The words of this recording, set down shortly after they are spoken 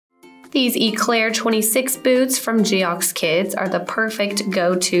These Eclair 26 boots from Geox Kids are the perfect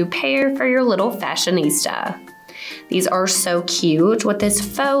go-to pair for your little fashionista. These are so cute with this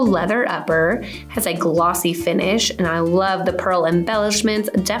faux leather upper, has a glossy finish, and I love the pearl embellishments,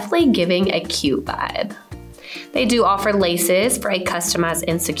 definitely giving a cute vibe. They do offer laces for a customized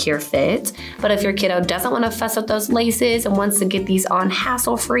and secure fit, but if your kiddo doesn't want to fuss with those laces and wants to get these on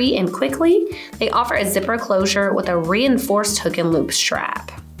hassle-free and quickly, they offer a zipper closure with a reinforced hook and loop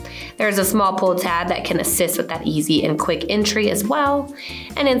strap. There's a small pull tab that can assist with that easy and quick entry as well.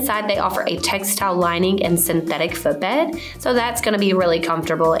 And inside they offer a textile lining and synthetic footbed, so that's going to be really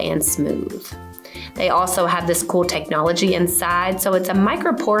comfortable and smooth. They also have this cool technology inside, so it's a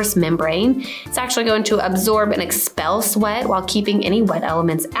microporous membrane. It's actually going to absorb and expel sweat while keeping any wet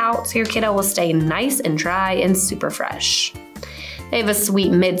elements out, so your kiddo will stay nice and dry and super fresh. They have a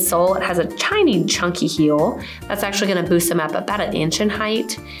sweet midsole. It has a tiny chunky heel that's actually going to boost them up about 1 inch in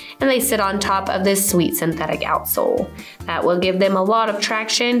height. And they sit on top of this sweet synthetic outsole. That will give them a lot of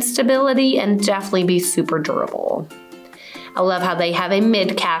traction, stability, and definitely be super durable. I love how they have a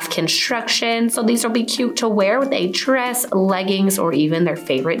mid-calf construction, so these will be cute to wear with a dress, leggings, or even their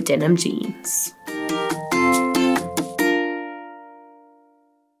favorite denim jeans.